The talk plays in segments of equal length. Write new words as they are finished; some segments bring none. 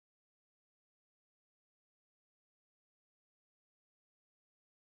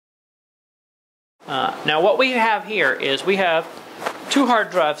Now what we have here is we have 2 hard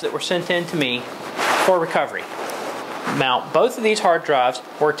drives that were sent in to me for recovery. Now both of these hard drives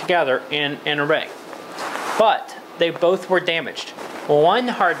were together in an array, but they both were damaged. One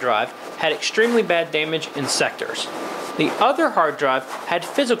hard drive had extremely bad damage in sectors. The other hard drive had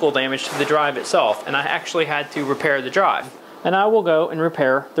physical damage to the drive itself, and I actually had to repair the drive. And I will go and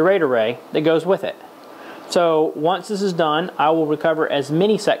repair the RAID array that goes with it. So once this is done, I will recover as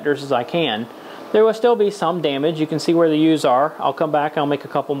many sectors as I can. There will still be some damage. You can see where the U's are. I'll come back, I'll make a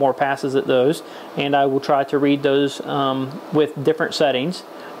couple more passes at those, and I will try to read those with different settings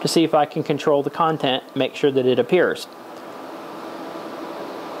to see if I can control the content, make sure that it appears.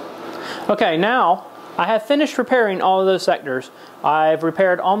 Okay, now I have finished repairing all of those sectors. I've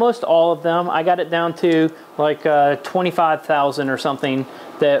repaired almost all of them. I got it down to like 25,000 or something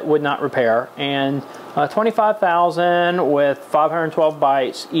that would not repair. And 25,000 with 512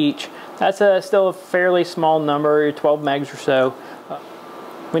 bytes each, that's still a fairly small number, 12 megs or so.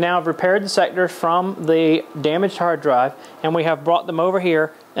 We now have repaired the sectors from the damaged hard drive, and we have brought them over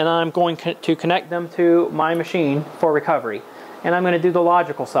here, and I'm going to connect them to my machine for recovery. And I'm going to do the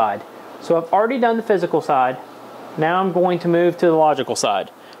logical side. So I've already done the physical side. Now I'm going to move to the logical side.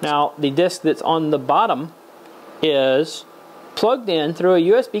 Now the disk that's on the bottom is plugged in through a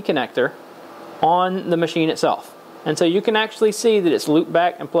USB connector on the machine itself. And so you can actually see that it's looped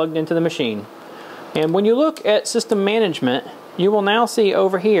back and plugged into the machine. And when you look at system management, you will now see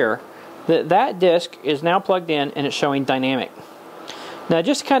over here that that disk is now plugged in and it's showing dynamic. Now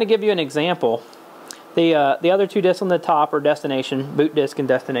just to kind of give you an example, the other 2 disks on the top are destination, boot disk and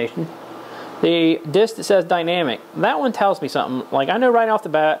destination. The disk that says dynamic, that one tells me something. Like I know right off the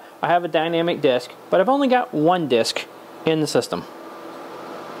bat I have a dynamic disk, but I've only got 1 disk in the system.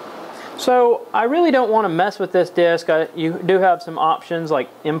 So I really don't want to mess with this disk. You do have some options like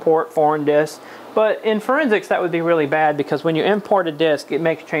import foreign disks, but in forensics that would be really bad because when you import a disk, it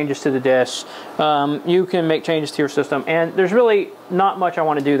makes changes to the disk. You can make changes to your system, and there's really not much I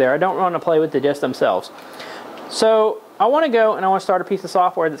want to do there. I don't want to play with the disks themselves. So I want to go and I want to start a piece of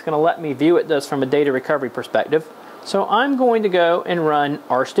software that's going to let me view this from a data recovery perspective. So I'm going to go and run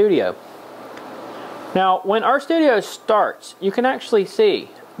RStudio. Now when RStudio starts, you can actually see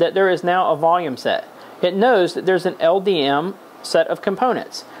that there is now a volume set. It knows that there's an LDM set of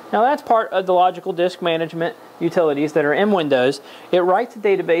components. Now that's part of the logical disk management utilities that are in Windows. It writes a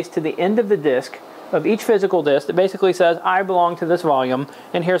database to the end of the disk of each physical disk that basically says I belong to this volume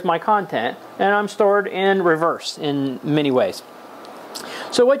and here's my content, and I'm stored in reverse in many ways.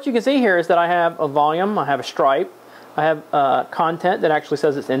 So what you can see here is that I have a volume, I have a stripe, I have content that actually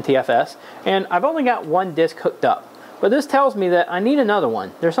says it's NTFS, and I've only got 1 disk hooked up. But this tells me that I need another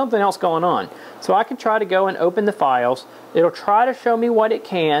one. There's something else going on. So I can try to go and open the files. It'll try to show me what it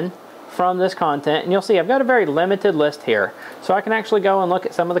can from this content, and you'll see I've got a very limited list here. So I can actually go and look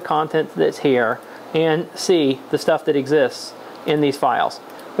at some of the content that's here and see the stuff that exists in these files.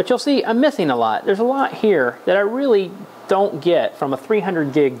 But you'll see I'm missing a lot. There's a lot here that I really don't get from a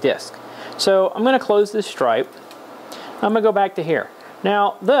 300 gig disk. So I'm going to close this stripe. I'm going to go back to here.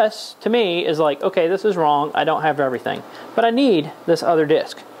 Now this, to me, is like, okay, this is wrong. I don't have everything. But I need this other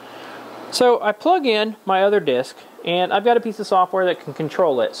disk. So I plug in my other disk, and I've got a piece of software that can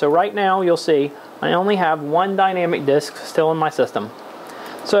control it. So right now, you'll see I only have 1 dynamic disk still in my system.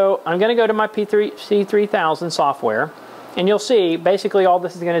 So I'm going to go to my C3000 software, and you'll see basically all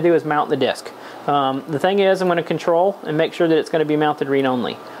this is going to do is mount the disk. The thing is, I'm going to control and make sure that it's going to be mounted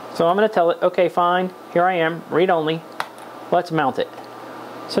read-only. So I'm going to tell it, okay, fine, here I am, read-only. Let's mount it.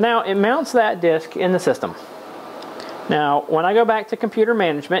 So now it mounts that disk in the system. Now, when I go back to computer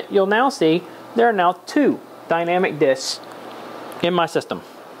management, you'll now see there are now 2 dynamic disks in my system.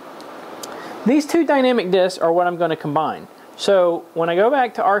 These 2 dynamic disks are what I'm going to combine. So when I go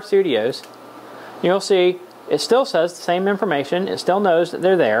back to RStudios, you'll see it still says the same information. It still knows that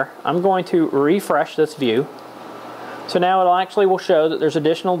they're there. I'm going to refresh this view. So now it actually will show that there's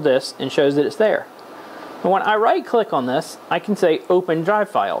additional disks and shows that it's there. And when I right click on this, I can say open drive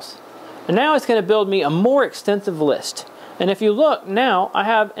files. And now it's going to build me a more extensive list. And if you look now, I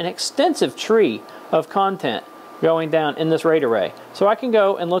have an extensive tree of content going down in this RAID array. So I can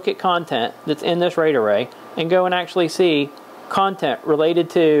go and look at content that's in this RAID array and go and actually see content related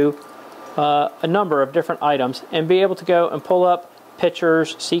to a number of different items and be able to go and pull up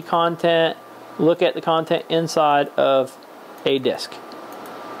pictures, see content, look at the content inside of a disk.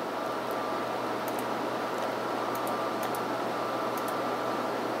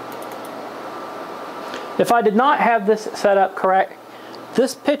 If I did not have this set up correct,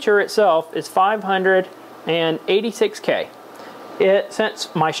 this picture itself is 586K.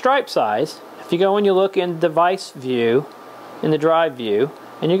 Since my stripe size, if you go and you look in device view, in the drive view,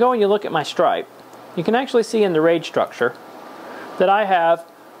 and you go and you look at my stripe, you can actually see in the RAID structure that I have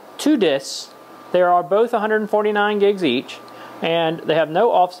 2 disks. They are both 149 gigs each, and they have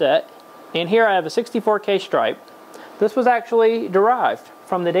no offset. And here I have a 64K stripe. This was actually derived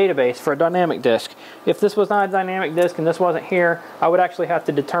from the database for a dynamic disk. If this was not a dynamic disk and this wasn't here, I would actually have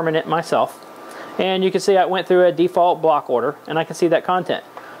to determine it myself. And you can see I went through a default block order, and I can see that content.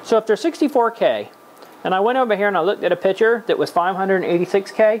 So if they're 64K, and I went over here and I looked at a picture that was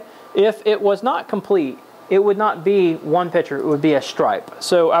 586K, if it was not complete, it would not be one picture, it would be a stripe.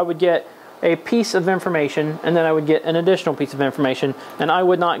 So I would get a piece of information, and then I would get an additional piece of information, and I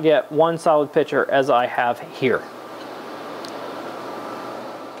would not get one solid picture as I have here.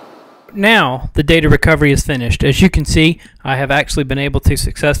 Now the data recovery is finished. As you can see, I have actually been able to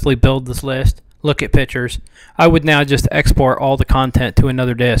successfully build this list, look at pictures. I would now just export all the content to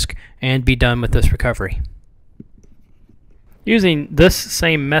another disk and be done with this recovery. Using this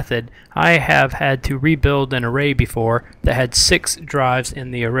same method, I have had to rebuild an array before that had 6 drives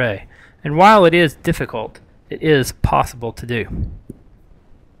in the array. And while it is difficult, it is possible to do.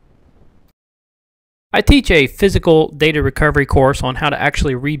 I teach a physical data recovery course on how to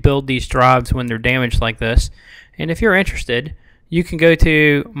actually rebuild these drives when they're damaged like this. And if you're interested, you can go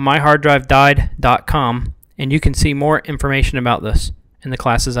to myharddrivedied.com and you can see more information about this in the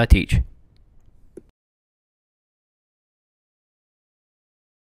classes I teach.